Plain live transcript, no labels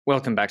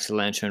Welcome back to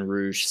Lanterne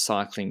Rouge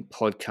Cycling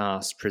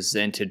Podcast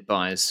presented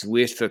by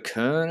Zwift for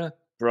Kuurne,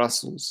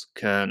 Brussels,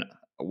 Kuurne,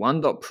 a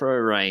 1.pro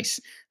race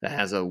that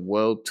has a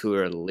World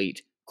Tour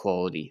elite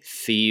quality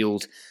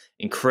field.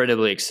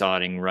 Incredibly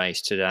exciting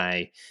race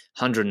today,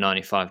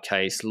 195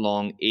 k's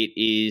long. It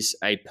is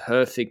a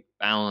perfect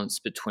balance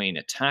between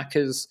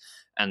attackers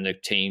and the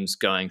teams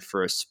going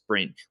for a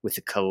sprint with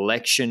a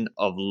collection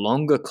of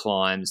longer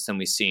climbs than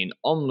we see in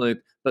Omloop,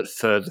 but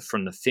further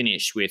from the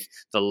finish, with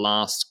the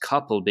last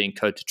couple being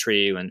Côte de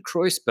Trieu and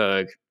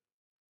Kreuzberg,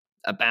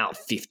 about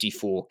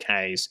 54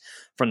 k's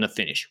from the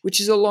finish, which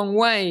is a long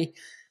way,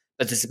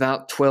 but there's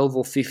about 12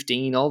 or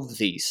 15 of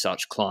these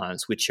such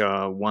climbs, which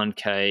are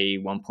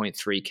 1k,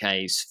 1.3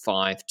 k's,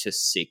 5 to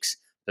 6%.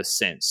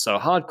 So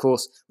hard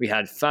course, we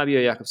had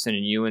Fabio Jakobsen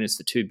and Ewan as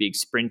the two big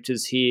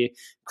sprinters here.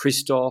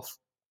 Christoph,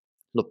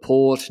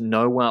 Laporte,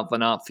 no Wout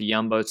van Aert for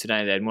Jumbo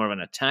today. They had more of an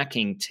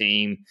attacking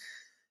team.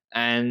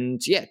 And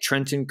yeah,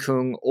 Trenton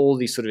Kung, all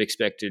these sort of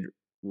expected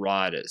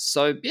riders.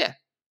 So yeah,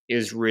 it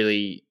was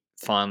really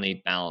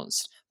finely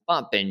balanced.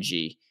 But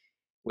Benji,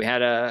 we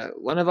had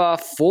one of our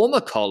former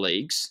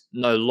colleagues,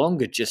 no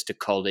longer just a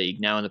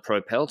colleague, now in the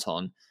Pro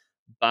Peloton,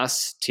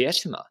 Bas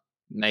Tietema,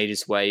 made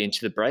his way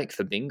into the break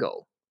for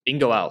Bingo.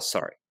 Bingo Al,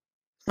 sorry.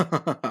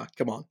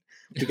 Come on.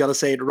 We got to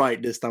say it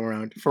right this time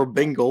around. For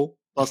Bingo,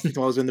 Bas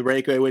Tietema was in the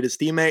breakaway with his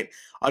teammate,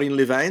 Arjen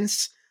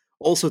Levijns.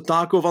 Also,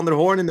 Taco van der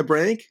Hoorn in the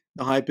break.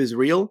 The hype is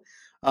real.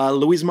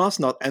 Louis Mas,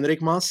 not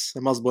Enric Mas,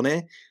 Mas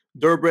Bonnet.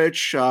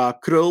 Durbridge,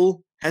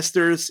 Krul,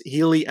 Hesters,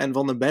 Healy, and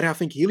Van den Berg. I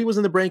think Healy was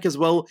in the break as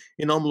well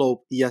in Omloop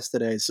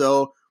yesterday.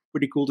 So,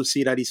 pretty cool to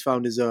see that he's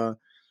found his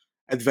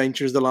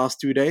adventures the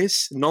last 2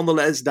 days.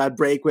 Nonetheless, that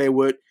breakaway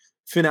would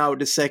fin out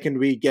the second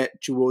we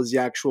get towards the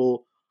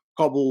actual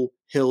cobble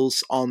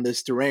hills on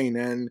this terrain.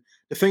 And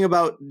the thing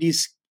about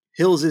these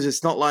hills is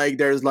it's not like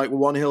there's like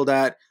one hill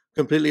that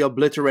completely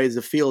obliterates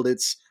the field.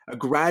 It's a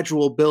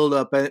gradual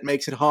build-up, and it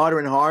makes it harder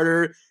and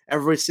harder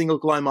every single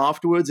climb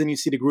afterwards, and you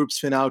see the groups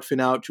fin out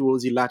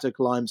towards the latter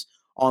climbs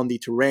on the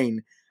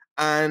terrain.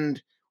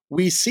 And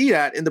we see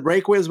that in the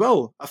breakaway as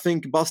well. I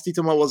think Bas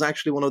Tietema was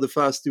actually one of the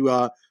first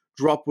to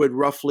drop with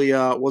roughly,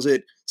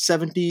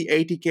 70,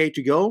 80k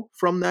to go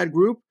from that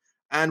group.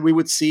 And we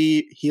would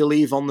see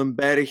Healy, Van den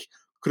Berg,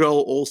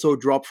 Krul also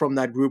drop from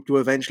that group to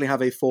eventually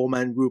have a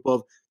four-man group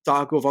of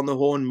Taco van der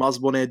Hoorn, Mas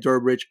Bonnet,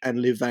 Durbridge, and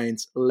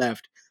Levijns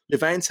left.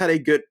 Levijns had a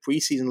good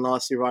preseason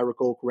last year, if I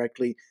recall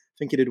correctly. I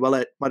think he did well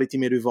at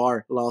Maritime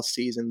Duvar last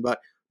season. But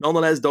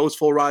nonetheless, those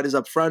four riders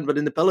up front. But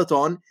in the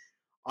peloton,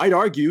 I'd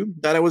argue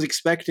that I was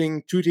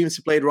expecting two teams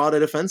to play it rather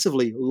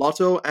defensively.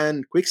 Lotto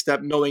and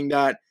Quickstep, knowing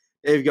that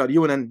they've got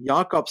Ewan and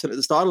Jakobsen at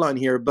the start line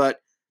here.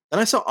 But then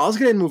I saw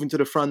Asgreen moving to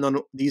the front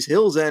on these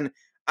hills and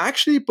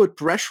actually put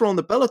pressure on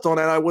the peloton.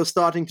 And I was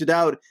starting to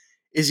doubt,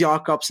 is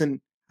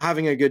Jakobsen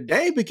having a good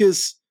day?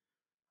 Because,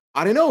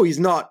 I don't know, he's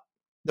not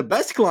the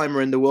best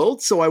climber in the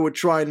world. So I would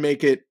try and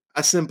make it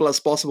as simple as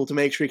possible to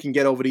make sure he can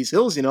get over these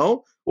hills, you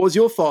know? What was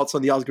your thoughts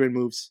on the Asgreen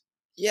moves?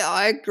 Yeah,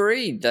 I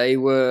agree. They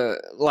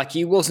were, like,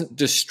 he wasn't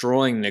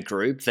destroying the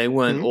group. They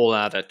weren't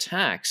all-out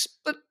attacks,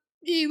 but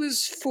he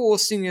was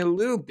forcing a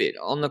little bit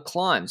on the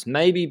climbs.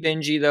 Maybe,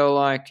 Benji, they were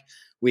like,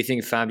 we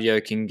think Fabio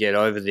can get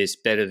over this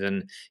better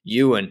than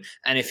Ewan.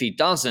 And if he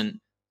doesn't,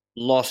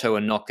 Lotto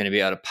are not going to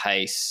be able to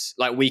pace.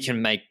 Like, we can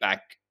make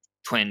back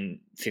 10,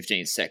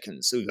 15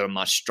 seconds. So we've got a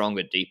much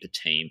stronger, deeper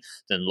team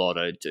than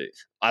Lotto do.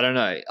 I don't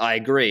know. I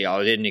agree.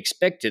 I didn't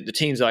expect it. The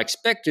teams I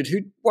expected,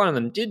 one of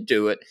them did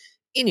do it,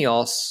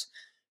 Ineos,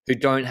 who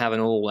don't have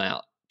an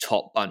all-out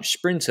top bunch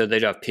sprinter. They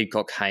don't have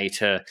Pidcock,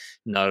 Hayter,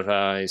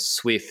 Narvaez,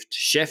 Swift,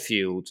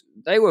 Sheffield.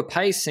 They were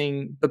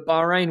pacing, but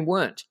Bahrain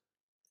weren't.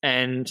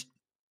 And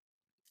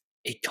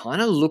it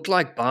kind of looked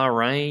like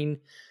Bahrain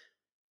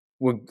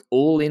were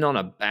all in on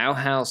a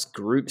Bauhaus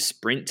group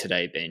sprint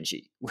today,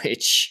 Benji,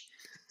 which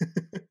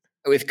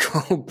with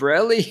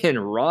Colbrelli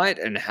and Wright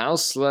and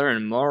Hausler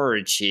and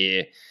Morridge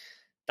here,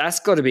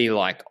 that's got to be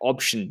like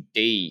option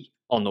D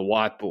on the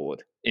whiteboard,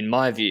 in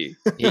my view.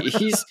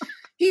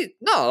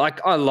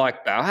 I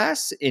like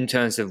Bauhaus in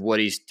terms of what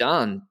he's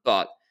done,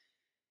 but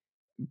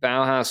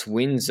Bauhaus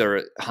wins are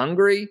at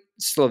Hungary,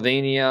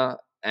 Slovenia,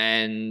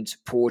 and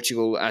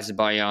Portugal,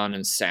 Azerbaijan,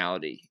 and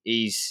Saudi.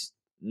 He's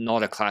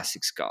not a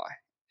classics guy.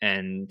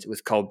 And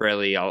with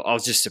Colbrelli, I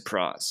was just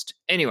surprised.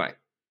 Anyway,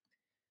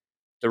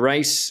 the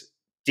race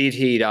did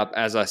heat up,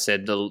 as I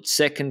said. The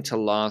second to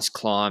last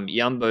climb,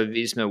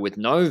 Jumbo-Visma with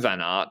no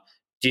Van Aert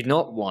did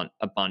not want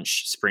a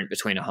bunch sprint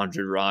between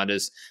 100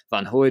 riders.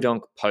 Van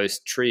Hooydonk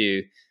post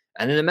Trieu.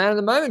 And then the man of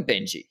the moment,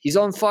 Benji. He's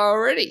on fire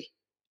already.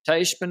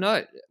 Tej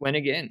Benoot went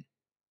again.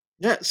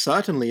 Yeah,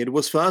 certainly. It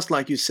was first,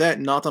 like you said,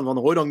 Nathan van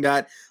Hooydonk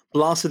that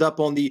blasted up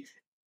on the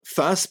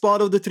first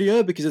part of the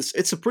Trieu, because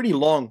it's a pretty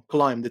long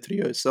climb, the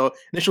Trieu. So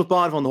initial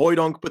part, Van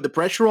Hooydonk put the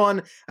pressure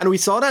on, and we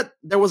saw that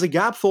there was a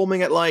gap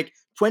forming at like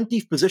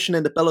 20th position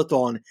in the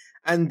peloton.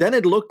 And then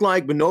it looked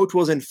like Benoot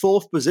was in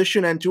 4th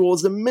position, and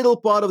towards the middle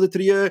part of the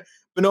Trieu,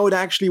 Benoot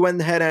actually went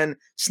ahead and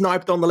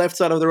sniped on the left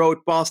side of the road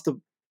past the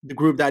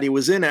group that he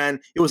was in, and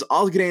it was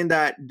Asgreen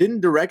that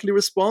didn't directly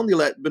respond. He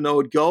let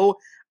Benoot go,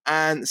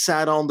 and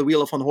sat on the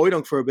wheel of Van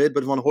Hooijdonk for a bit,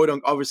 but Van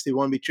Hooijdonk obviously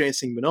won't be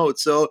chasing Benoot.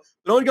 So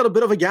Benoot got a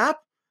bit of a gap,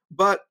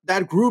 but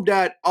that group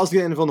that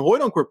Asgreen and Van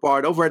Hooijdonk were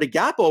part of, where the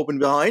gap opened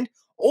behind,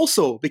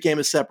 also became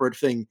a separate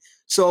thing.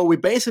 So we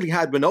basically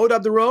had Benoot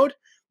up the road,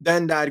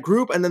 then that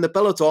group, and then the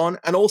peloton,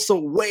 and also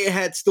way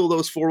ahead still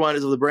those 4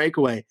 riders of the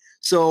breakaway.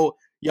 So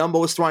Jumbo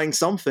was trying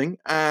something,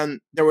 and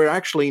there were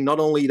actually not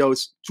only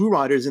those 2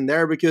 riders in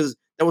there, because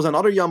there was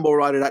another Jumbo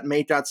rider that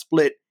made that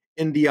split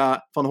in the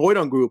Van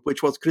Hooijdonk group,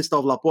 which was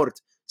Christophe Laporte.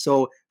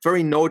 So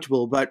very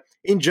notable. But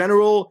in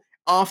general,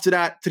 after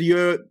that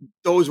trio,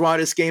 those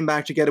riders came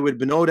back together with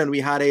Benoot, and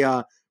we had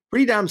a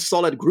pretty damn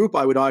solid group,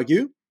 I would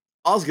argue.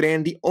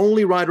 Asgreen, the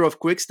only rider of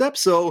Quickstep,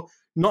 so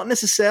not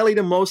necessarily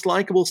the most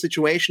likable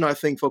situation, I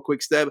think, for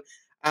Quickstep.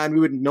 And we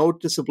would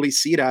noticeably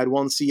see that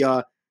once he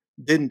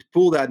didn't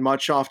pull that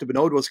much after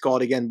Benoot was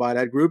caught again by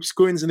that group.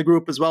 Skuins in the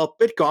group as well.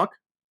 Pidcock,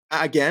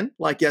 again,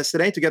 like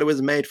yesterday, together with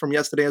his mate from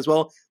yesterday as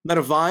well.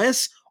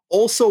 Narvaez,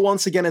 also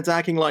once again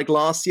attacking like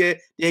last year.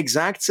 The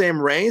exact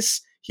same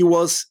race. He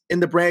was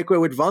in the breakaway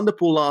with Van der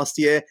Poel last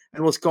year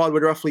and was caught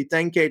with roughly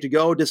 10k to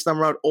go. This time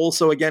around,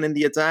 also again in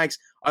the attacks.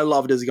 I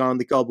love this guy on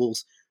the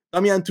cobbles.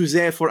 Damian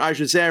Touzé for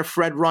Agezer,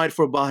 Fred Wright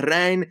for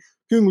Bahrain,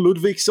 Kung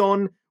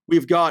Ludvigsson.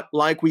 We've got,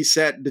 like we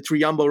said, the 3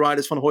 Jumbo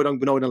riders Van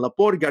Hooijdonk, Benoot, and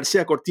Laporte,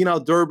 Garcia, Cortina,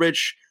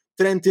 Durbridge,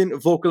 Trentin,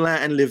 Vauquelin,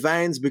 and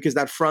Levijns, because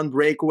that front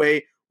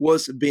breakaway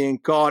was being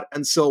caught,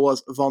 and so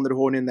was Van der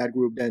Hoorn in that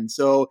group then.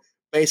 So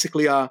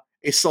basically a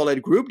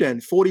solid group then.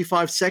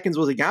 45 seconds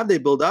was a gap they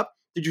built up.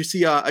 Did you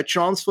see a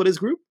chance for this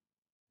group?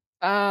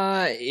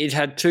 It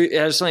had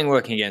something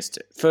working against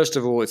it. First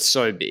of all, it's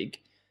so big,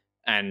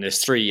 and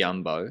there's 3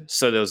 Jumbo,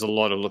 so there was a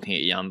lot of looking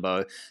at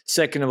Jumbo.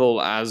 Second of all,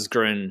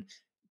 Asgreen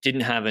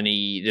didn't have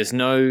any. There's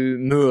no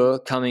Moore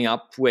coming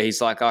up where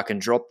he's like, I can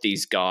drop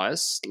these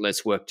guys.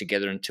 Let's work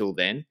together until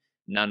then.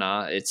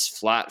 No, it's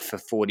flat for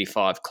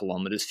 45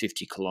 kilometers,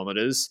 50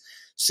 kilometers.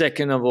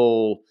 Second of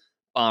all,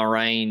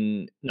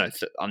 Bahrain. No,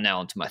 I'm now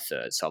on to my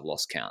third, so I've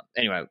lost count.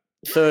 Anyway,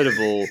 third of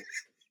all,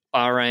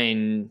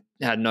 Bahrain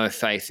had no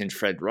faith in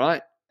Fred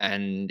Wright,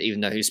 and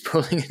even though he's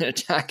pulling and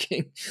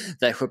attacking,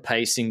 they were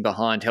pacing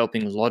behind,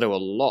 helping Lotto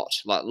a lot.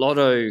 Like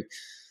Lotto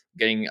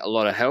getting a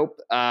lot of help.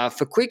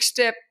 For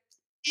Quickstep,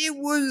 it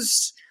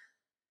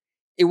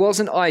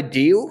wasn't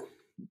ideal,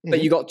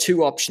 but you got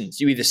 2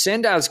 options. You either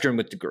send Asgreen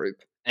with the group,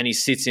 and he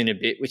sits in a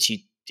bit, which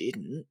he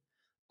didn't,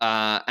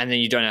 and then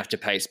you don't have to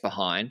pace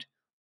behind.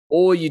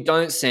 Or you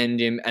don't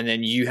send him, and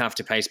then you have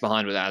to pace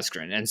behind with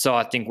Asgreen. And so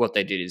I think what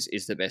they did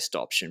is the best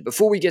option.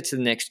 Before we get to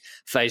the next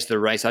phase of the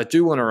race, I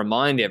do want to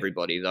remind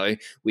everybody, though,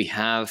 we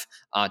have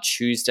our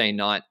Tuesday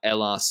night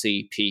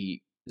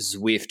LRCP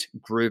Zwift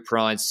group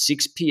ride,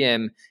 6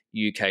 p.m.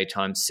 UK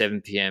time,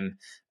 7 p.m.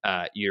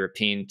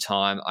 European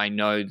time. I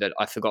know that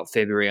I forgot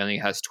February only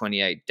has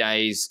 28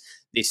 days.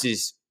 This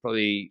is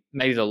probably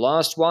maybe the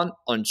last one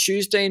on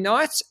Tuesday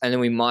nights, and then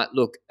we might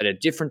look at a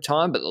different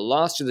time. But the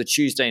last of the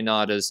Tuesday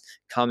nighters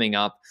coming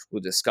up,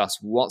 we'll discuss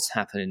what's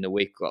happened in the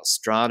week. We've got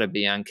Strada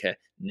Bianca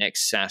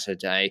next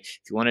Saturday.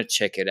 If you want to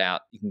check it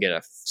out, you can get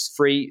a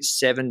free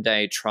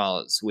 7-day trial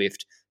at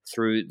Zwift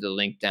through the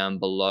link down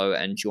below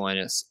and join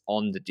us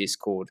on the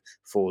Discord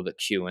for the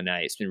Q&A.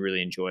 It's been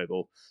really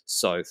enjoyable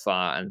so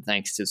far, and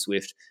thanks to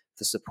Zwift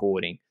for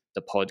supporting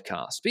the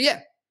podcast. But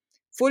yeah,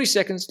 40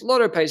 seconds,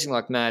 Lotto pacing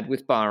like mad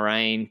with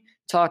Bahrain,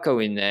 Taco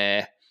in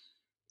there,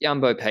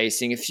 Jumbo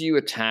pacing, a few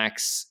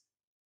attacks.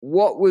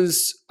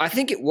 I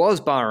think it was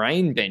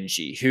Bahrain,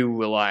 Benji, who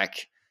were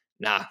like,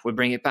 nah, we'll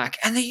bring it back.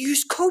 And they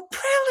used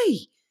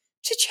Colbrelli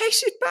to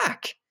chase it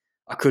back.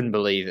 I couldn't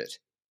believe it.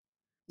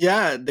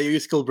 Yeah, they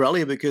used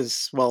Colbrelli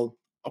because, well,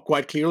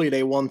 quite clearly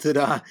they wanted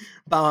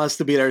Bauhaus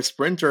to be their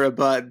sprinter.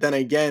 But then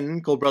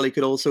again, Colbrelli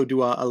could also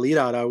do a lead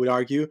out, I would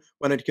argue,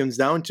 when it comes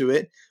down to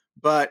it.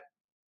 But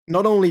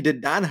not only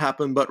did that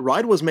happen, but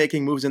Wright was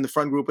making moves in the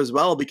front group as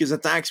well, because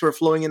attacks were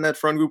flowing in that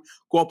front group.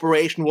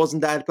 Cooperation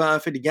wasn't that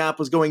perfect. The gap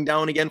was going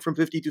down again from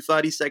 50 to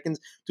 30 seconds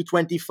to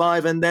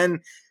 25. And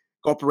then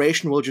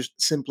Cooperation will just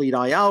simply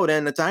die out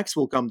and attacks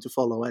will come to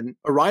follow. And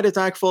a Wright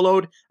attack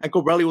followed, and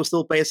Colbrelli was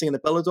still pacing in the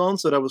peloton.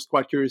 So that was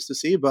quite curious to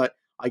see. But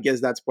I guess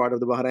that's part of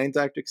the Bahrain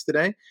tactics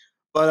today.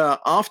 But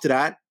after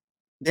that,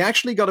 they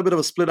actually got a bit of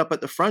a split up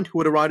at the front. Who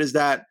were the riders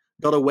that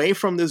got away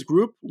from this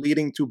group,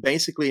 leading to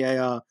basically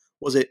a,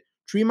 was it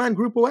 3-man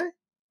group away?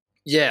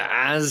 Yeah,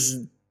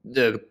 as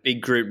the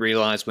big group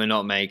realised we're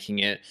not making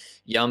it,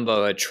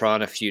 Jumbo had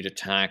tried a few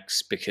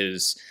attacks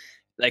because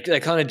they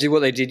kind of did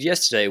what they did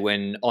yesterday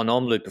when on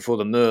Omloop before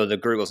the Mur, the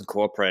group wasn't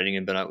cooperating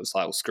and Benoot was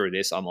like, well, screw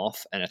this, I'm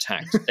off, and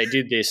attacked. They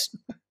did this.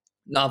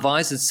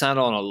 Narvaez had sat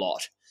on a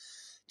lot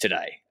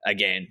today,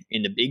 again,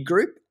 in the big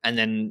group, and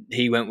then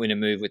he went with a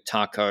move with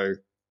Taco,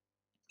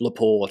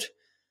 Laporte,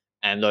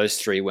 and those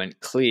 3 went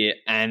clear.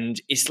 And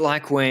it's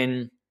like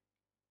when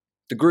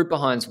the group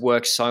behinds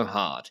work so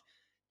hard,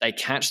 they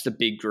catch the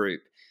big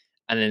group,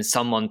 and then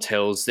someone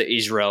tells the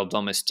Israel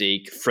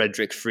Domestique,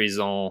 Frederick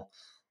Frison,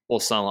 or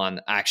someone,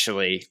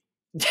 actually,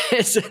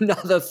 there's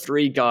another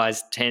 3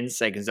 guys 10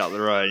 seconds up the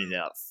road, and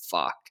you're like,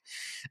 fuck.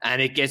 And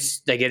they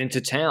get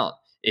into town.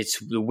 It's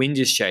the wind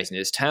is chasing.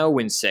 There's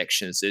tailwind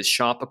sections. There's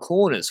sharper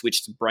corners,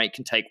 which the break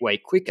can take way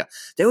quicker.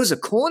 There was a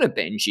corner,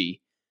 Benji,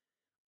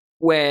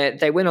 where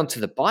they went onto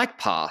the bike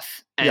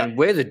path, and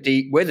we're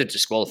the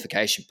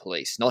disqualification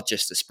police, not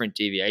just the sprint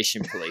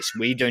deviation police.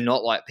 We do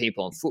not like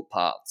people on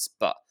footpaths,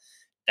 but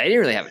they didn't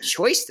really have a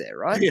choice there,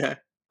 right? Yeah,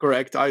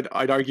 correct. I'd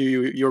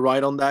argue you're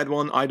right on that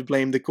one. I'd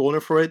blame the corner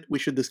for it. We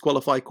should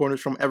disqualify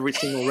corners from every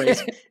single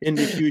race in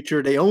the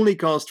future. They only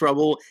cause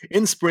trouble.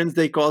 In sprints,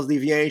 they cause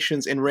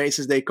deviations. In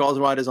races, they cause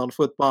riders on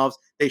footpaths.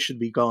 They should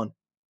be gone.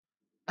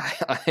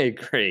 I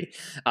agree.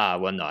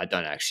 Well, no, I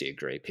don't actually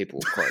agree. People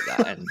will quote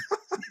that, and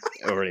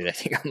already they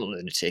think I'm a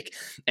lunatic.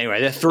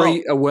 Anyway, the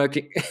three are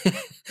working.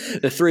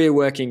 The three are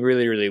working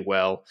really, really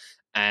well,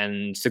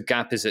 and the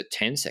gap is at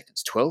 10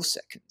 seconds, 12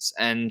 seconds,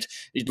 and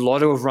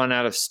Lotto have run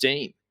out of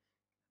steam.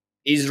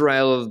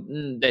 Israel,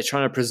 they're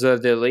trying to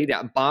preserve their lead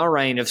out.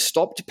 Bahrain have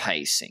stopped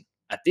pacing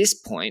at this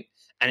point,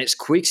 and it's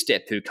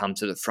Quickstep who come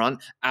to the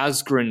front.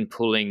 Asgreen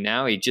pulling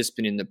now. He'd just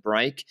been in the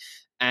break,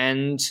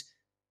 and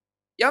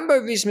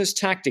Jumbo-Visma's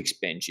tactics,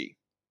 Benji.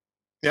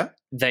 Yeah.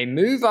 They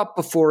move up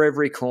before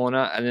every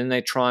corner, and then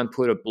they try and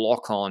put a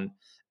block on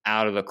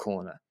out of the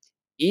corner.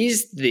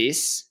 Is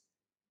this,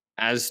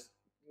 as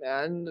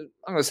I'm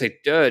going to say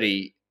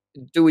dirty,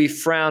 do we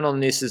frown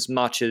on this as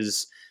much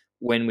as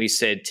when we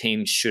said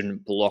teams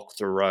shouldn't block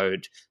the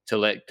road to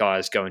let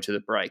guys go into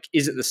the break?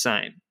 Is it the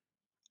same?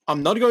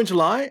 I'm not going to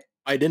lie.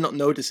 I did not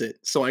notice it,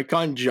 so I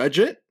can't judge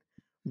it.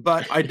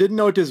 But I did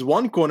notice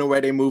one corner where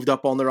they moved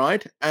up on the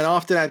right, and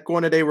after that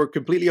corner, they were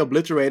completely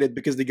obliterated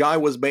because the guy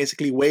was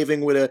basically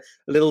waving with a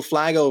little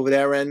flag over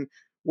there and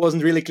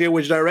wasn't really clear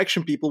which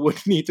direction people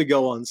would need to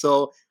go on.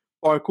 So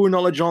parkour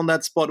knowledge on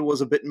that spot was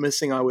a bit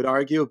missing, I would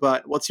argue.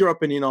 But what's your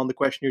opinion on the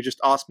question you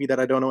just asked me that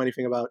I don't know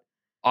anything about?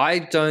 I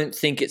don't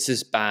think it's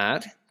as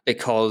bad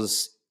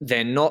because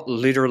they're not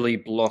literally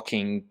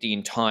blocking the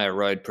entire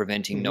road,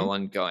 preventing no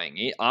one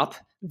going up.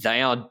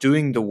 They are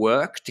doing the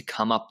work to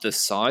come up the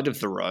side of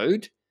the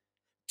road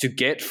to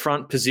get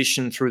front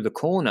position through the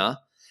corner.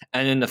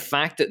 And then the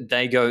fact that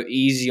they go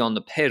easy on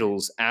the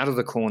pedals out of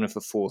the corner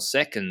for 4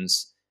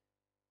 seconds,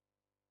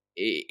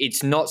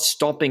 it's not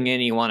stopping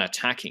anyone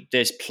attacking.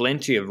 There's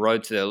plenty of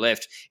road to their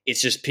left.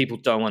 It's just people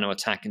don't want to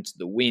attack into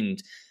the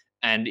wind.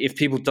 And if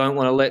people don't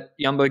want to let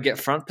Jumbo get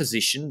front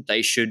position,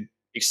 they should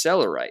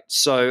accelerate.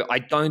 So I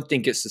don't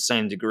think it's the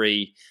same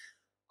degree.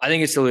 I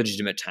think it's a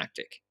legitimate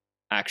tactic.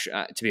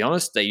 Actually, to be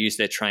honest, they use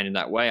their training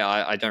that way.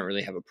 I don't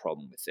really have a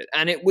problem with it.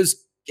 And it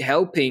was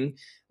helping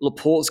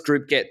Laporte's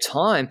group get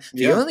time.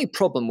 The only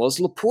problem was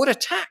Laporte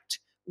attacked.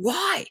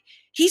 Why?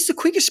 He's the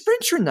quickest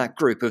sprinter in that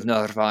group of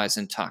Narvaez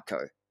and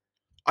Taco.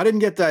 I didn't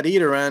get that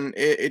either, and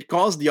it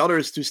caused the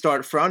others to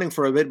start frowning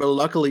for a bit, but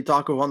luckily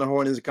Taco van der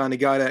Hoorn is the kind of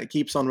guy that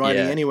keeps on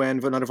riding anyway,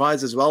 and Van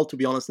Narvaez as well, to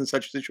be honest, in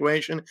such a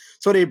situation.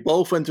 So they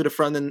both went to the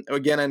front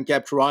and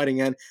kept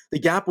riding, and the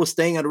gap was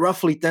staying at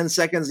roughly 10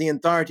 seconds the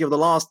entirety of the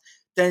last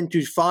 10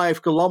 to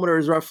 5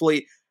 kilometers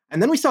roughly.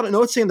 And then we started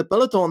noticing in the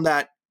peloton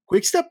that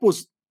Quickstep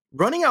was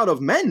running out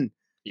of men.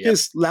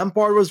 Because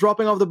Lampard was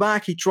dropping off the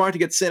back. He tried to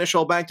get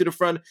Seneschal back to the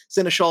front.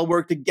 Seneschal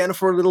worked again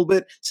for a little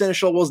bit.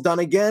 Seneschal was done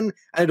again.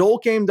 And it all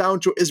came down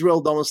to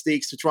Israel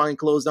Domestiques to try and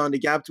close down the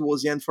gap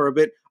towards the end for a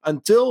bit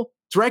until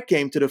Trek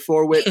came to the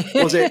fore with,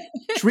 was it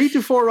 3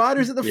 to 4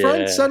 riders at the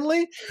front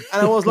suddenly?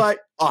 And I was like,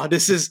 oh,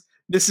 this is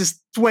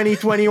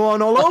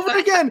 2021 all over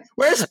again.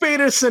 Where's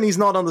Pedersen? He's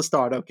not on the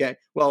start. Okay,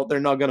 well, they're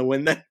not going to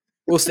win then.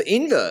 Well, it's the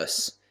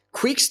inverse.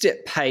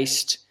 Quickstep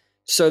paced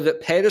so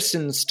that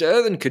Pedersen and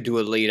Sturven could do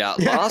a lead out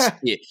last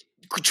year.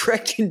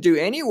 Trek didn't do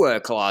any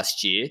work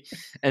last year.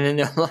 And then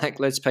they're like,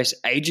 let's pace.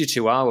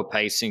 AG2R were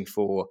pacing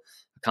for,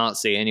 I can't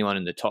see anyone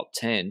in the top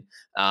 10.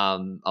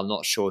 I'm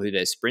not sure who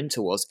their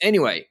sprinter was.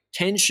 Anyway,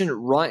 tension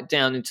right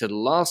down into the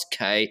last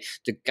K.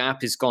 The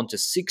gap has gone to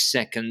 6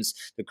 seconds.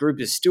 The group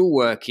is still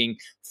working.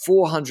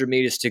 400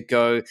 meters to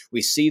go.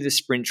 We see the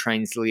sprint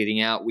trains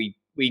leading out. We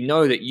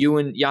know that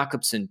Ewan,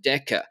 Jakobsen,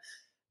 Decker,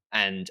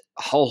 and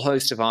a whole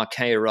host of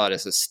Arkea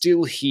riders are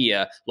still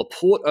here.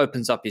 Laporte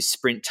opens up his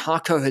sprint.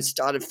 Taco has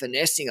started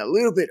finessing a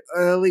little bit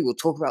early. We'll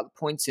talk about the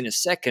points in a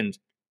second.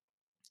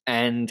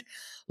 And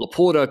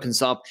Laporte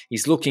opens up.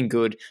 He's looking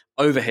good.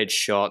 Overhead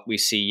shot. We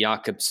see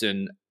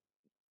Jakobsen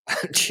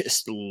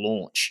just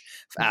launch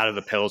out of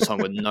the peloton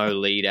with no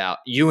lead out.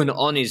 Ewan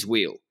on his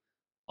wheel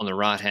on the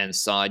right-hand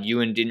side.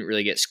 Ewan didn't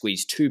really get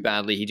squeezed too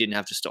badly. He didn't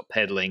have to stop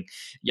pedaling.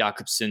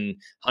 Jakobsen,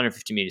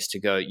 150 meters to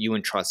go.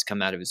 Ewan tries to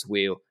come out of his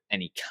wheel,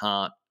 and he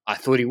can't. I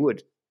thought he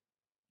would.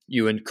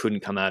 Ewan couldn't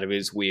come out of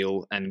his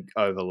wheel and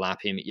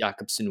overlap him.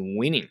 Jakobsen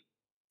winning.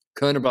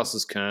 Kerner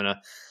Brussels Kerner.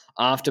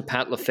 After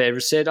Pat Lefevre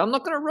said, I'm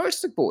not going to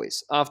roast the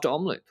boys after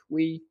Omloop.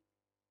 We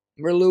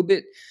were a little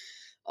bit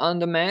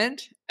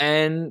undermanned,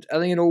 and I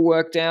think it all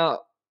worked out,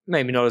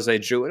 maybe not as they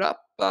drew it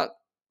up, but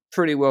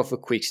pretty well for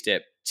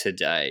Quickstep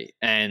today.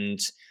 And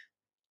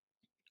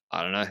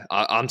I don't know.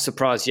 I'm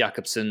surprised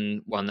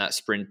Jakobsen won that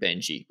sprint,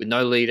 Benji. With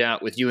no lead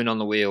out, with Ewan on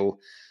the wheel,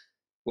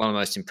 one of the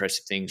most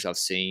impressive things I've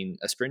seen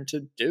a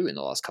sprinter do in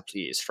the last couple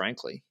of years,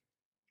 frankly.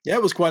 Yeah,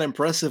 it was quite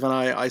impressive, and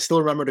I still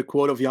remember the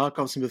quote of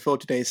Jakobsen before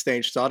today's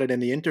stage started in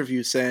the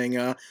interview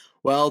saying,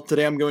 well,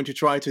 today I'm going to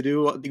try to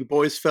do what the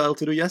boys failed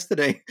to do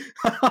yesterday.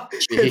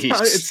 It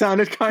Jeez.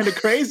 sounded kind of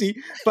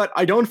crazy, but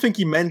I don't think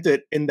he meant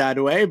it in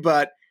that way,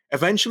 but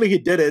eventually he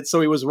did it, so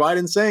he was right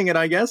in saying it,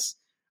 I guess.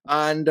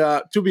 And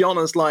to be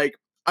honest, like,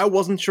 I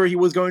wasn't sure he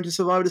was going to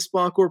survive the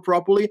parkour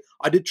properly.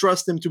 I did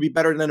trust him to be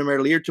better than him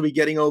earlier, to be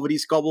getting over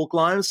these cobble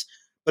climbs,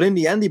 but in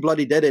the end, he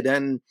bloody did it,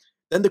 and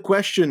then the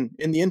question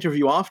in the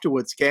interview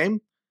afterwards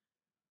came,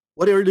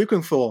 what are you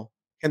looking for?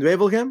 Can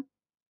Wevelgem?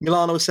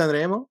 Milano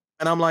Sanremo?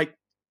 And I'm like,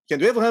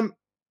 can Wevelgem?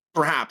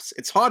 Perhaps.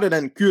 It's harder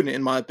than Kuhn,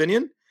 in my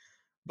opinion,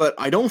 but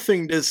I don't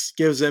think this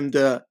gives him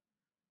the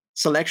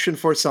selection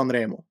for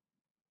Sanremo.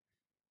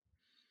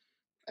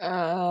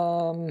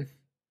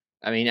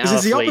 I mean, Because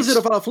it's the opposite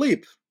of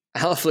Alaphilippe.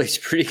 Alaphilippe's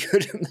pretty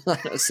good at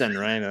Milano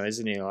Sanremo,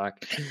 isn't he?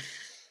 Like,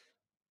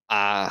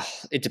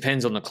 it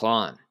depends on the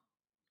climb.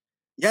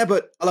 Yeah,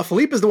 but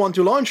Alaphilippe is the one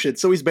to launch it,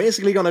 so he's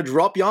basically going to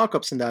drop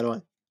Jakobsen that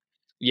way.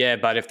 Yeah,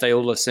 but if they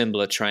all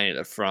assemble a train at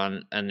the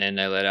front and then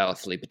they let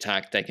Alaphilippe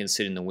attack, they can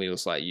sit in the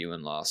wheels like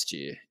Ewan last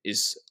year.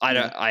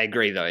 I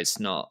agree though,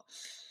 it's not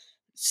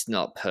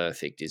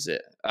perfect, is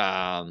it?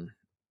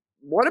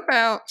 What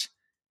about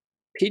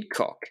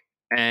Pidcock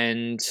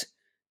and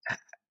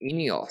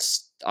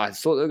Ineos? I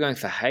thought they were going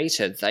for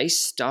Hayter. They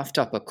stuffed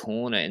up a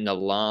corner in the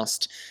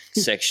last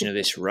section of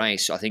this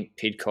race. I think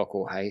Pidcock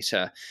or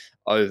Hayter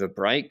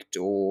overbraked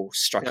or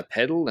struck a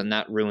pedal, and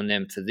that ruined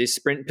them for this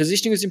sprint.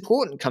 Positioning was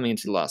important coming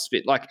into the last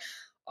bit. Like,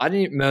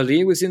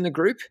 Merlier was in the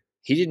group.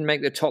 He didn't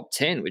make the top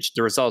 10, which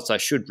the results I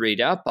should read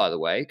out, by the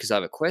way, because I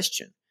have a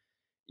question.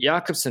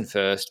 Jakobsen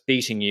first,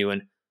 beating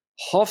Ewan.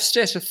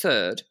 Hofstetter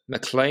third,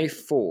 Maclay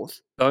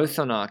fourth, both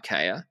on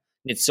Arkea.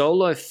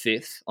 Nizzolo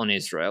fifth on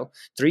Israel.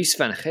 Dries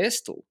van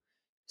Gestel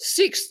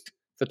sixth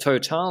for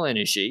Total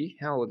Energy.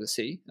 How old is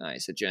he?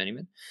 He's a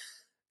journeyman.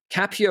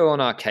 Capio on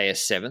Arkea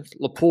 7th.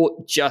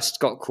 Laporte just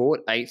got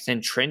caught 8th.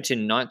 And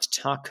Trentin 9th.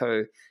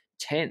 Taco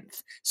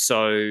 10th.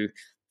 So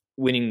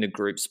winning the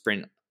group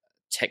sprint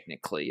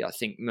technically, I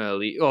think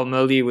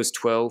Merlier was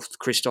 12th.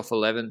 Christoph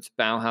 11th.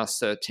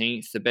 Bauhaus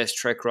 13th. The best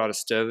Trek rider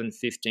Sturven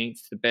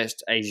 15th. The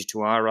best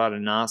AG2R rider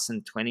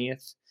Narsen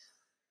 20th.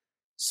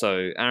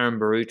 So Aaron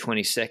Baru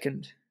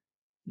 22nd.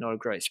 Not a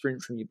great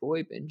sprint from your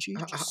boy, Benji.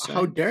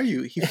 How dare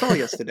you? He fell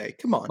yesterday.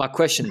 Come on. My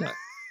question though.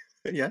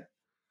 Yeah.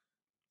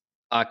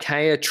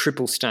 Arkea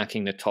triple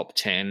stacking the top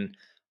 10.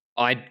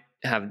 I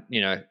have,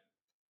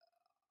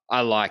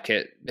 I like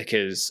it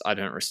because I'm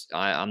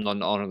not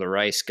an honor the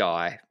race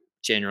guy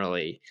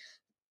generally.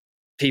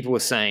 People were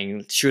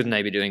saying, shouldn't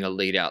they be doing a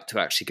lead out to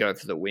actually go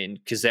for the win?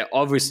 Because they're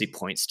obviously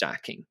point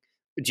stacking.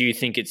 Do you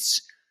think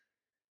it's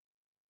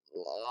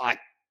like,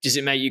 does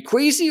it make you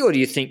queasy, or do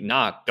you think,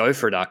 nah, go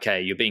for it,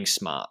 Arkea, you're being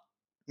smart?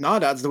 No,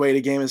 that's the way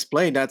the game is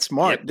played. That's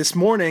smart. Yep. This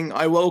morning,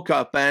 I woke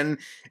up, and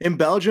in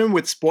Belgium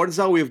with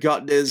Sportza, we've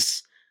got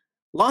this.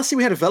 Last year,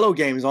 we had Velo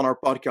games on our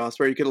podcast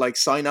where you could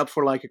sign up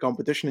for a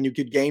competition and you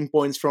could gain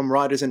points from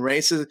riders and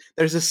races.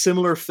 There's a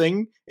similar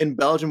thing in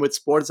Belgium with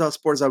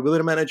Sportza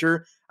Wheeler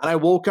Manager. And I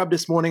woke up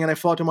this morning and I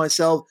thought to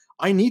myself,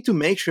 I need to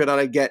make sure that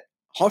I get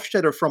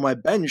Hofstetter from my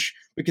bench,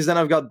 because then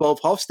I've got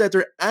both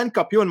Hofstetter and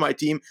Capio in my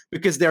team,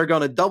 because they're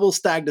going to double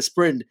stack the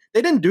sprint.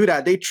 They didn't do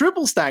that. They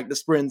triple stacked the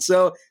sprint.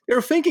 So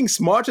they're thinking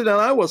smarter than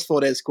I was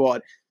for their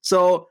squad.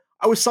 So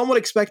I was somewhat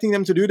expecting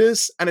them to do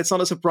this, and it's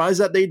not a surprise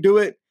that they do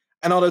it.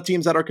 And other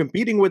teams that are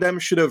competing with them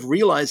should have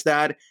realized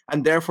that,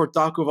 and therefore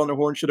Taco van der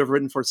Hoorn should have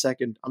ridden for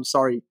second. I'm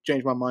sorry,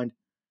 changed my mind.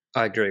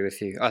 I agree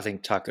with you. I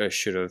think Taco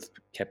should have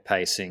kept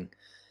pacing,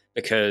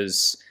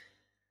 because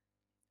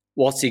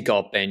what's he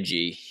got,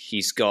 Benji?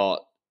 He's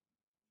got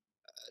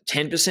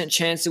 10%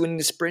 chance of winning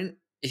the sprint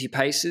if he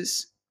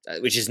paces,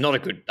 which is not a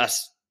good.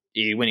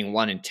 You're winning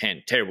 1 in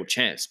 10. Terrible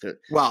chance, but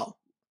well,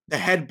 the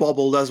head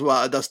bobble does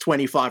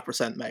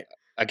 25%, mate.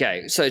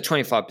 Okay, so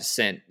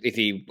 25% if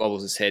he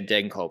bobbles his head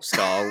Degenkolb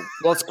style.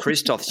 What's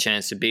Christoph's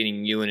chance of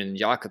beating Ewan and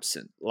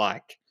Jakobsen?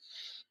 Like,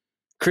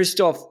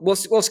 Christoph,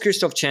 what's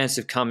Christoph's chance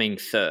of coming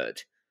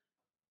third?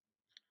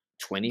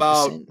 20%?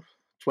 About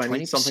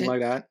 20%, something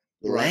like that.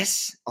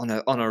 Less on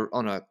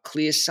a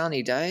clear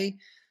sunny day.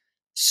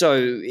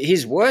 So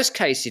his worst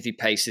case if he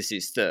paces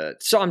is third.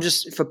 So I'm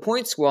just, for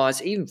points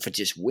wise, even for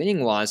just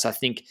winning wise, I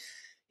think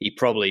he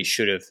probably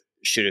should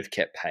have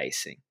kept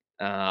pacing.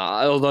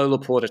 Although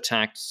Laporte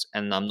attacked,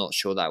 and I'm not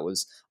sure that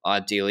was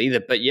ideal either.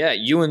 But yeah,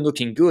 Ewan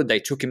looking good.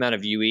 They took him out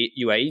of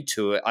UAE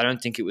Tour. I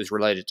don't think it was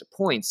related to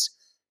points.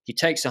 He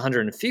takes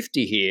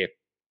 150 here.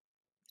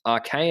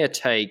 Arkea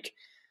take,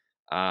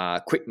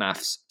 quick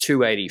maths,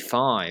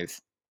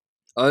 285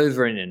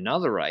 over in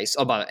another race.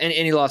 Oh, but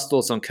any last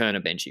thoughts on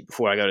Kerner, Benji,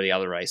 before I go to the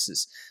other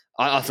races?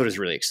 I thought it was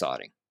really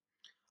exciting.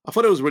 I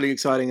thought it was really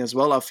exciting as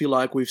well. I feel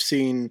like we've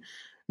seen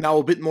now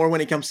a bit more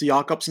when it comes to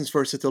Jakobsen's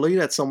versatility.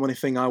 That's one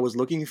thing I was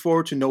looking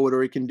for, to know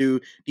whether he can do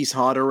these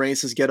harder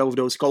races, get over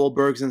those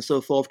Kollbergs and so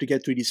forth to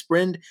get through the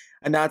sprint.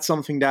 And that's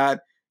something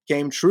that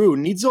came true.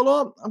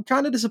 Nizzolo, I'm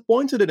kind of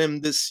disappointed in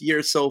him this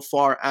year so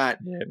far at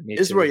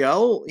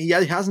Israel. He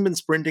hasn't been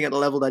sprinting at the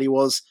level that he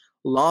was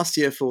last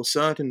year for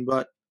certain,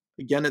 but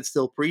again, it's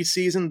still preseason.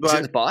 Is it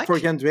But the bike? for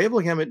Gent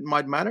Wevelgem, it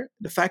might matter.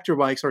 The factor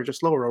bikes are just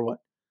slower, or what?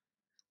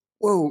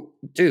 Well,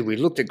 dude, we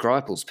looked at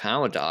Greipel's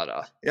power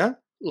data. Yeah,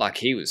 Like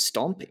he was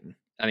stomping.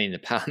 I mean, the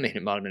power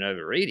meter might have been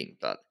overreading,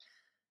 but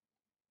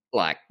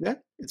like yeah,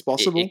 it's it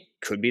possible.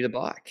 could be the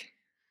bike.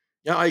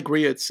 Yeah, I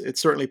agree. It's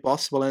certainly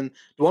possible. And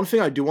the one thing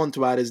I do want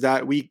to add is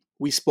that we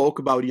spoke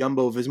about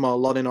Jumbo Visma a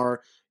lot in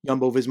our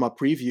Jumbo Visma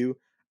preview,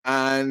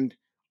 and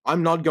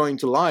I'm not going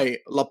to lie.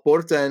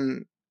 Laporte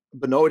and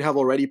Benoit have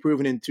already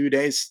proven in 2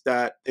 days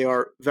that they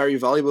are very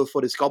valuable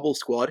for this Cobble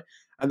squad,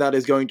 and that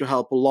is going to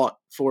help a lot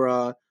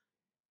for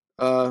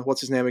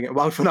what's his name again?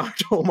 Wout van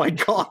Aert. Oh my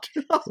god,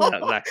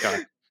 that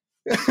guy.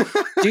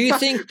 Do you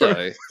think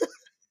though?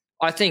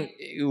 I think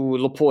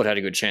Laporte had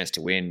a good chance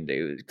to win.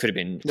 It could have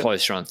been Yeah.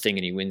 close run thing,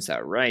 and he wins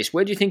that race.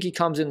 Where do you think he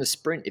comes in the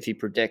sprint if he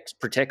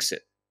protects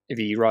it? If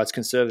he rides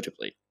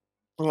conservatively,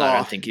 I Oh,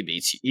 don't think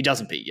he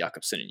doesn't beat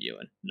Jakobsen and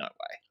Ewan. No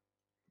way.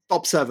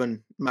 top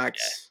 7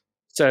 max,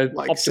 So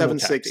like optimal 7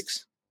 tactics.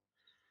 6.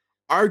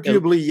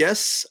 Arguably,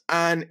 yes,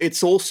 and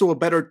it's also a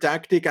better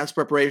tactic as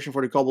preparation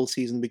for the Cobble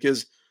season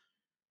because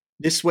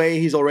this way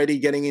he's already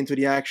getting into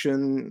the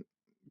action,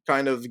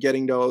 kind of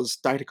getting those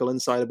tactical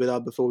insight a bit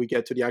up before we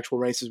get to the actual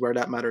races where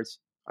that matters,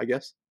 I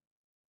guess.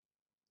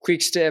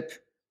 Quick step.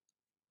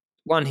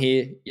 One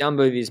here,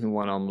 Jumbo Visma,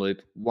 one Omloop,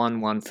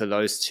 1-1 for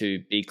those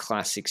two big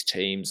classics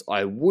teams.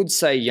 I would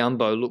say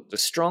Jumbo looked the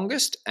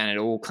strongest, and it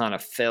all kind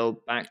of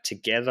fell back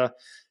together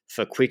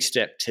for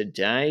Quickstep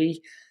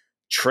today.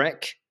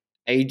 Trek,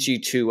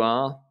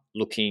 AG2R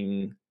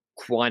looking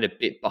quite a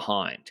bit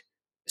behind,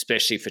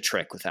 especially for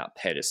Trek without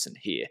Pedersen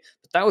here.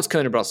 But that was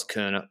Kerner Brussels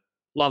Kerner.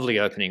 Lovely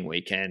opening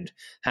weekend.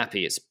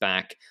 Happy it's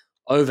back.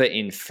 Over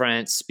in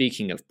France,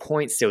 speaking of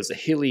points, there was a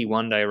hilly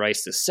one-day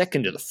race, the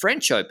second of the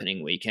French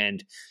opening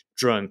weekend,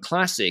 Drôme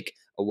Classic,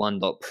 a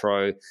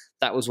 1.pro.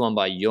 That was won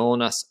by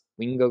Jonas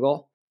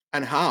Vingegaard,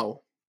 And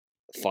how?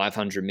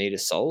 500-meter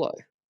solo.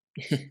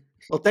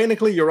 Well,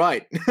 technically, you're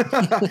right.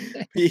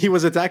 he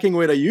was attacking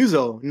with a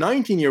Yuzo,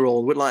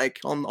 19-year-old, with like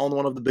on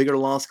one of the bigger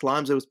last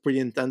climbs. It was pretty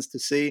intense to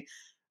see.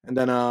 And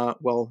then,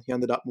 well, he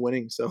ended up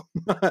winning. So,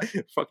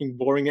 fucking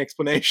boring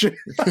explanation.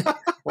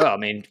 Well, I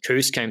mean,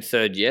 Koos came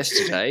third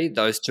yesterday.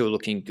 Those two are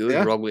looking good.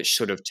 Yeah. Roglic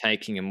sort of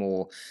taking a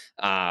more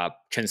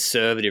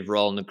conservative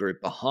role in the group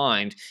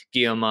behind.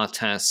 Guillaume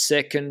Martin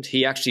second.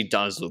 He actually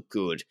does look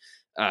good.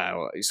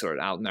 He's sort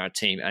of out in our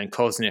team. And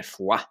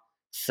Cosnefroy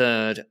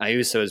third.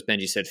 Ayuso, as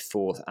Benji said,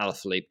 fourth.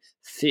 Alaphilippe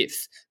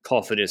fifth.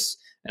 Cofidis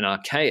and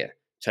Arkea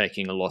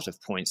taking a lot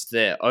of points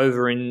there.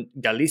 Over in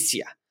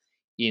Galicia,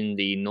 in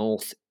the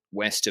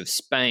northwest of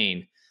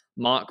Spain,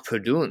 Marc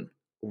Perdun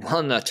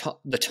won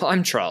the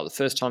time trial, the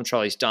first time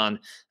trial he's done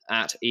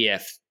at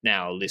EF.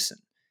 Now, listen,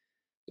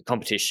 the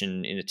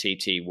competition in the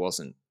TT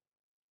wasn't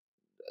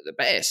the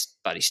best,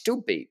 but he still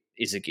beat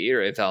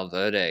Izagirre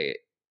Valverde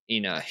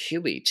in a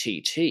hilly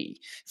TT,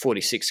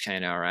 46k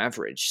an hour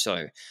average.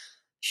 So,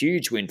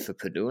 huge win for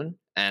Perdun,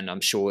 and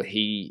I'm sure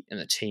he and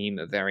the team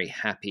are very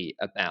happy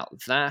about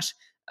that.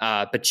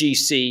 But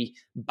GC,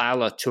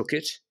 Bala took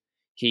it.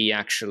 He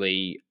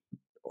actually,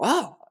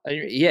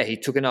 he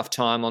took enough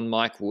time on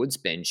Mike Woods,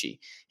 Benji.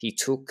 He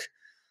took,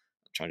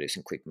 I'm trying to do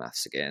some quick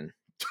maths again,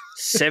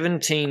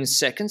 17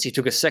 seconds. He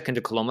took a second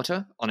a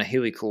kilometre on a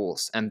hilly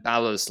course, and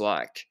Bala's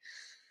like,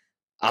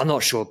 I'm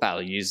not sure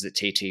Bala uses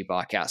the TT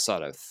bike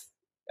outside of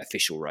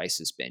official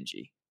races,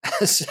 Benji.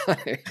 So,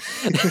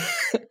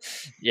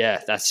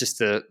 yeah, that's just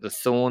the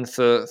thorn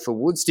for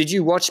Woods. Did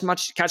you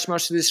catch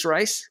much of this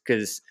race?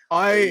 Because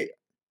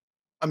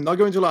I'm not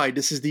going to lie.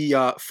 This is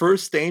the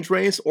first stage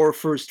race or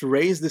first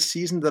race this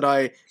season that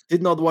I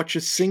did not watch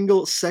a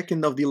single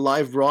second of the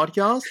live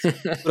broadcast.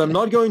 But I'm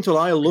not going to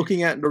lie.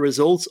 Looking at the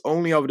results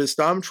only of this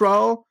time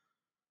trial,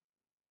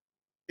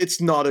 it's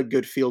not a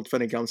good field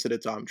when it comes to the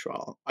time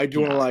trial. I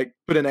do want to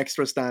put an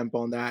extra stamp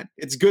on that.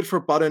 It's good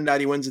for Pudden that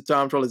he wins the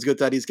time trial. It's good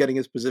that he's getting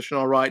his position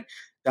all right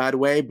that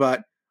way.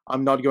 But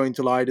I'm not going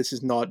to lie. This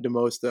is not the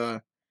most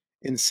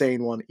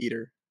insane one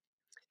either.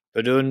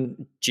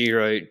 Perdun,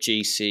 Giro,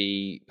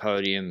 GC,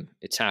 podium,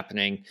 it's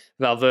happening.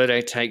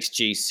 Valverde takes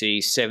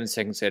GC, 7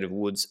 seconds ahead of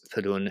Woods.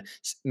 Perdun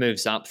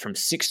moves up from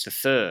 6th to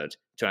 3rd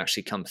to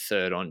actually come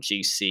 3rd on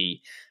GC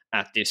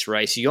at this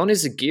race.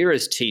 Jonas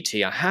Izagirre's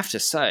TT, I have to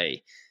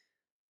say,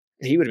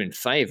 he would have been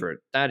favourite.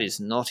 That is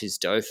not his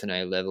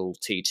Dauphiné level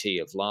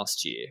TT of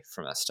last year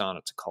from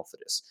Astana to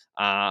Cofidis.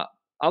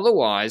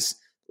 Otherwise,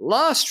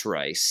 last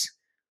race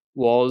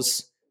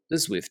was the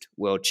Zwift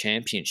World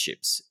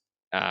Championships.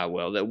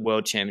 The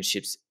World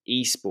Championships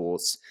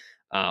esports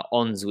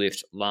on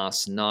Zwift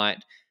last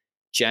night.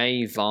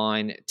 Jay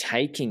Vine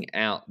taking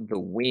out the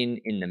win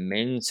in the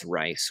men's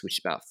race, which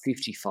is about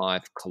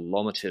 55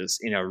 kilometres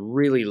in a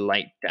really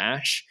late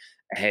dash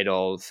ahead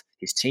of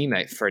his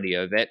teammate Freddie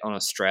Ovett on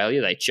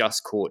Australia. They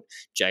just caught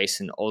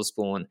Jason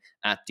Osborne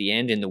at the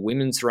end. In the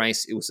women's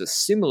race, it was a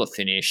similar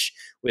finish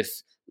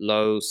with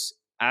Los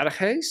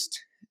Argeist.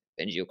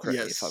 Benji, you'll correct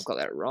me if I've got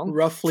that wrong.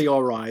 Roughly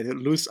all right.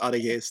 Loose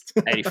Argeist.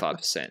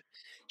 85%.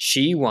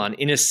 She won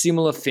in a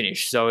similar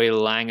finish. Zoe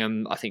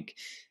Langham, I think,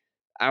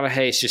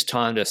 Hayes just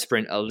timed a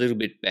sprint a little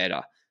bit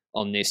better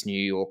on this New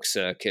York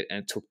circuit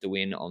and took the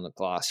win on the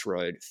glass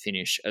road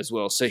finish as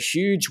well. So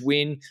huge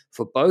win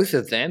for both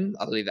of them.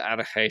 I believe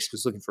Ada Hayes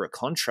was looking for a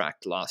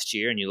contract last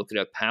year, and you look at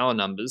her power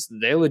numbers,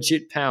 they're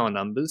legit power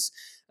numbers.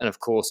 And of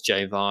course,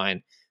 Jay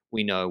Vine,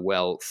 we know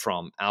well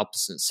from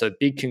Alpecin. So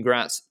big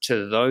congrats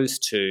to those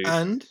two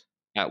And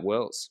at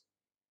Worlds.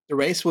 the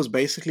race was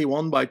basically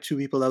won by two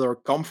people that are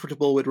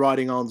comfortable with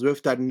riding on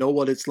Zwift, that know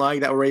what it's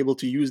like, that were able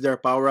to use their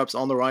power-ups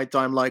on the right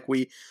time. Like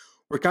we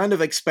were kind of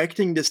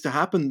expecting this to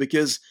happen,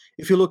 because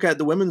if you look at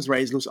the women's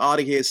race, Luz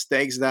Aardiges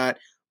takes that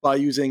by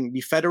using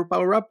the feather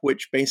power-up,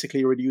 which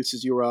basically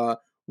reduces your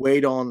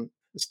weight on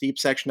the steep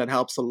section. That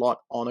helps a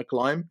lot on a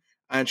climb.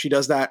 And she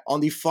does that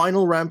on the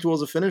final ramp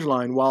towards the finish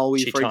line, while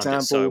we, She for timed it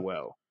example, so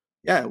well.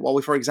 yeah, while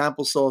we, for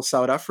example, saw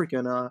South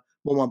African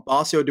Moolman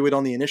Pasio do it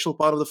on the initial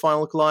part of the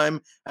final climb,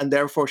 and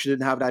therefore she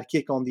didn't have that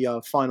kick on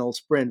the final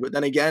sprint. But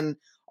then again,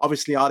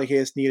 obviously,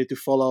 Aardiges needed to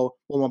follow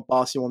Moolman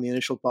Pasio on the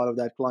initial part of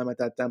that climb at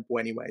that tempo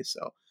anyway.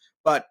 So,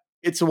 but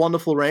it's a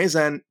wonderful race,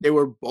 and they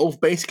were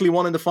both basically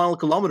won in the final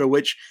kilometer,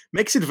 which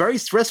makes it very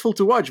stressful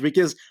to watch,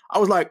 because I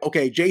was like,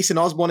 okay, Jason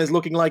Osborne is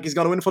looking like he's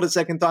going to win for the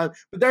second time,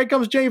 but there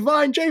comes Jay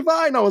Vine.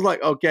 I was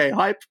like, okay,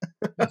 hype.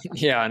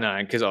 Yeah, I know,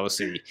 because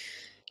obviously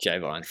Jay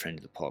Vine, friend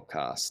of the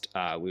podcast,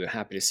 we were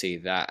happy to see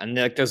that. And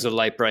there's a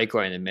late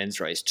breakaway in the men's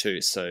race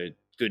too, so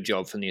good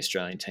job from the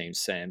Australian team,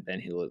 Sam Ben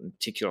Hill in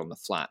particular on the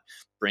flat,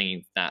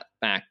 bringing that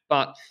back.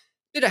 But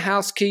bit of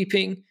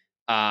housekeeping.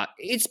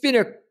 It's been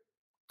a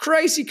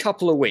crazy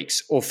couple of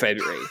weeks, or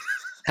February,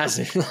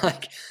 hasn't it?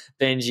 Like,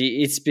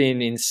 Benji, it's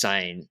been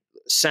insane.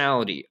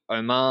 Saudi,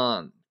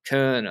 Oman,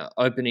 Kurna,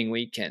 opening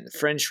weekend, the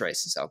French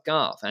races,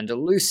 Algarve,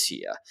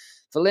 Andalusia,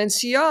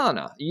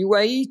 Valenciana,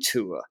 UAE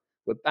Tour.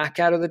 We're back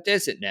out of the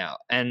desert now.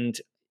 And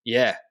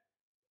yeah,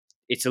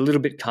 it's a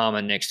little bit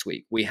calmer next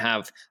week. We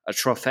have a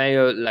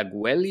Trofeo La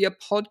Guelia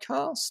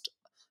podcast.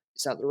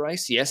 Is that the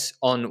race? Yes,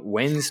 on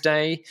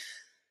Wednesday.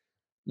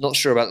 Not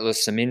sure about the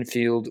Leicester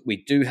Minfield.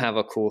 We do have,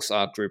 of course,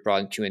 our group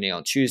riding Q&A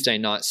on Tuesday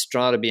night.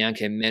 Strada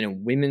Bianca men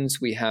and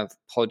women's. We have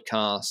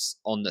podcasts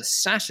on the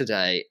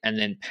Saturday, and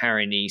then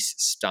Paris-Nice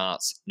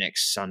starts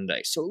next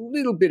Sunday. So a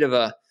little bit of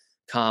a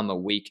calmer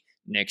week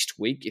next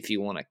week if you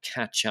want to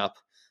catch up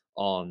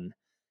on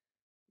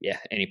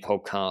any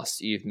podcasts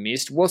you've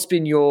missed. What's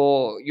been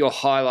your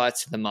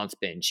highlights of the month,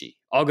 Benji?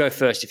 I'll go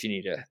first if you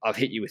need to. I've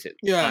hit you with it.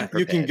 Yeah,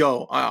 you can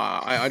go.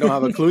 I don't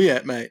have a clue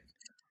yet, mate.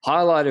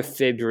 Highlight of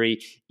February,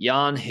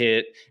 Jan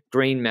Hirt,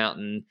 Green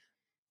Mountain,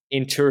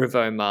 in Tour of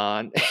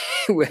Oman,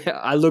 where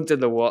I looked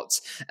at the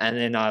watts and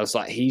then I was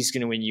like, he's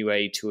going to win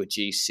UAE Tour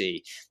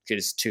GC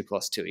because 2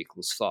 + 2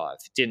 = 5.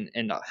 It didn't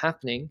end up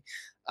happening,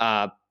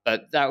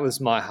 but that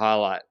was my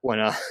highlight when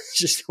I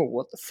just thought,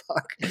 what the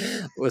fuck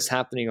was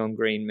happening on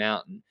Green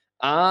Mountain?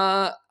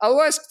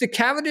 Otherwise, the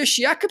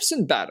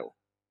Cavendish-Jakobsen battle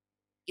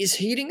is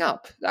heating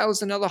up. That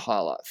was another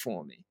highlight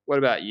for me. What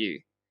about you?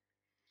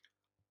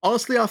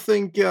 Honestly, I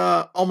think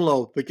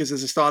Omloop, because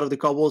it's the start of the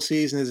cobble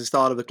season, it's the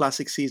start of the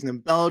classic season in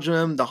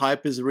Belgium. The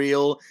hype is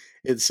real.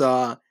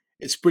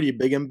 It's pretty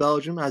big in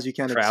Belgium, as you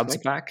can Crowds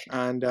expect. are back.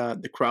 And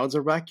the crowds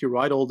are back. You're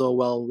right. Although,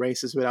 well,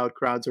 races without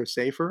crowds are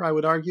safer, I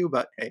would argue.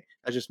 But hey,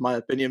 that's just my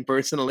opinion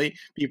personally.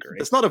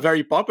 It's not a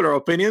very popular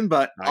opinion,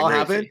 but I'll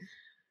have it.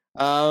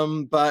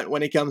 But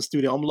when it comes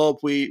to the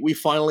Omloop, we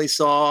finally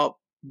saw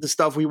the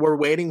stuff we were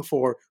waiting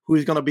for.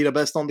 Who's going to be the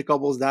best on the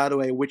cobbles that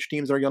way? Which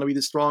teams are going to be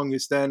the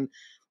strongest? Then,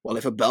 well,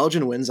 if a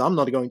Belgian wins, I'm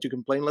not going to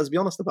complain. Let's be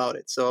honest about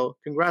it. So,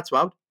 congrats,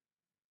 Wout.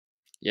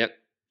 Yep,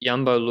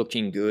 Jumbo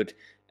looking good,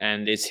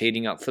 and it's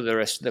heating up for the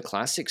rest of the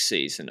classic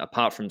season.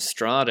 Apart from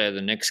Strada,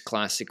 the next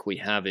classic we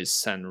have is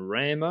San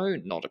Remo,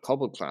 not a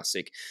cobbled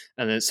classic,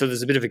 and then, so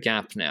there's a bit of a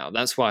gap now.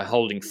 That's why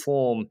holding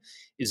form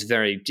is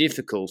very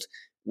difficult.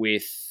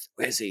 With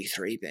where's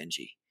E3,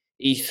 Benji?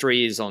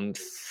 E3 is on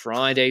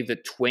Friday, the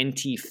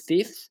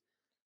 25th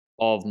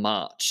of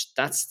March.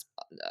 That's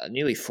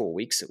nearly 4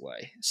 weeks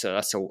away. So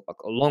that's a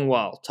long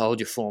while to hold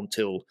your form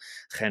till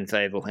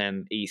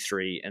Gent-Wevelgem,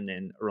 E3, and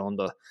then Ronde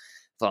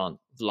van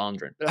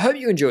Vlaanderen. But I hope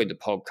you enjoyed the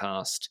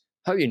podcast.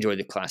 Hope you enjoyed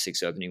the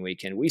Classics opening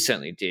weekend. We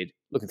certainly did.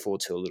 Looking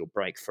forward to a little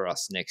break for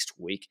us next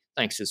week.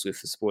 Thanks to Zwift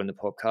for supporting the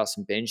podcast,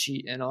 and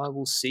Benji and I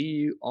will see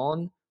you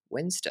on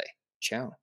Wednesday. Ciao.